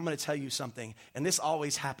 And I'm going to tell you something, and this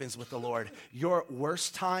always happens with the Lord. Your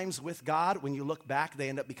worst times with God, when you look back, they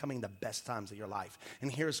end up becoming the best times of your life.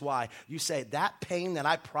 And here's why. You say, that pain that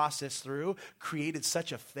I processed through created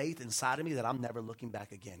such a faith inside of me that I'm never looking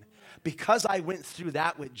back again. Because I went through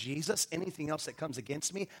that with Jesus, anything else that comes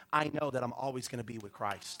against me, I know that I'm always going to be with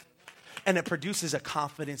Christ. and it produces a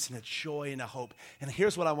confidence and a joy and a hope. And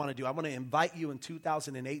here's what I want to do. I want to invite you in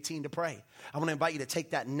 2018 to pray. I want to invite you to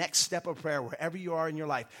take that next step of prayer wherever you are in your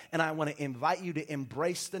life. And I want to invite you to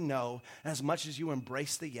embrace the no as much as you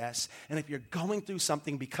embrace the yes. And if you're going through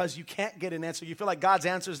something because you can't get an answer, you feel like God's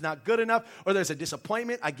answer is not good enough, or there's a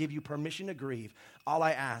disappointment, I give you permission to grieve. All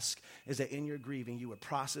I ask is that in your grieving, you would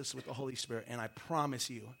process with the Holy Spirit. And I promise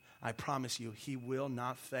you, he will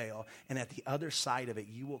not fail. And at the other side of it,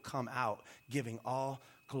 you will come out giving all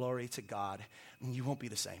glory to God. And you won't be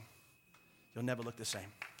the same. You'll never look the same.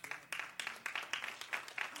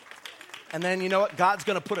 And then you know what? God's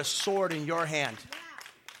going to put a sword in your hand.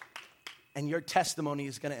 And your testimony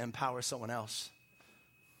is going to empower someone else.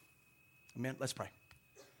 Amen. Let's pray.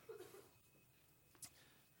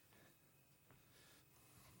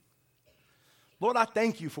 Lord, I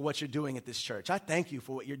thank you for what you're doing at this church. I thank you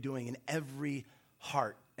for what you're doing in every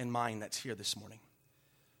heart and mind that's here this morning.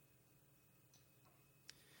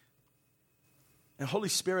 And Holy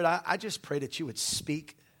Spirit, I just pray that you would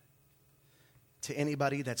speak to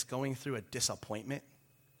anybody that's going through a disappointment.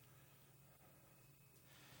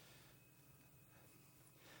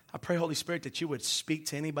 I pray, Holy Spirit, that you would speak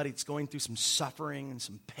to anybody that's going through some suffering and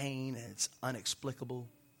some pain and it's inexplicable.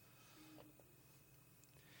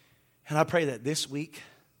 And I pray that this week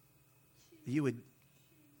you would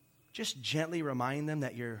just gently remind them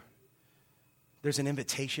that there's an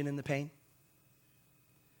invitation in the pain.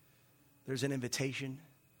 There's an invitation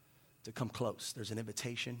to come close. There's an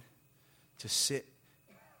invitation to sit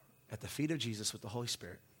at the feet of Jesus with the Holy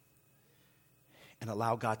Spirit and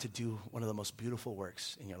allow God to do one of the most beautiful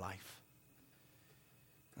works in your life.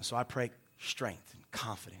 And so I pray strength and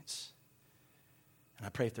confidence. And I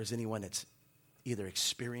pray if there's anyone that's either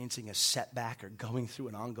experiencing a setback or going through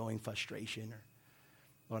an ongoing frustration,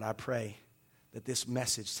 Lord, I pray that this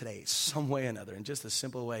message today, some way or another, in just a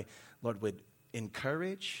simple way, Lord, would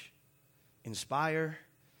encourage, inspire.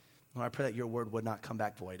 Lord, I pray that your word would not come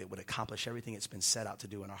back void. It would accomplish everything it's been set out to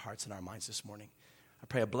do in our hearts and our minds this morning. I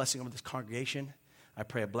pray a blessing over this congregation. I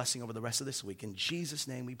pray a blessing over the rest of this week. In Jesus'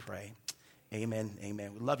 name we pray. Amen.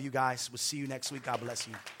 Amen. We love you guys. We'll see you next week. God bless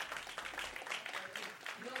you.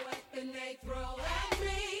 They throw at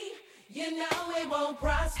me, you know it won't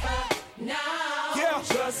prosper. Now, yeah,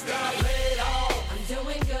 just got laid off. I'm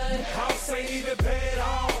doing good. House ain't even paid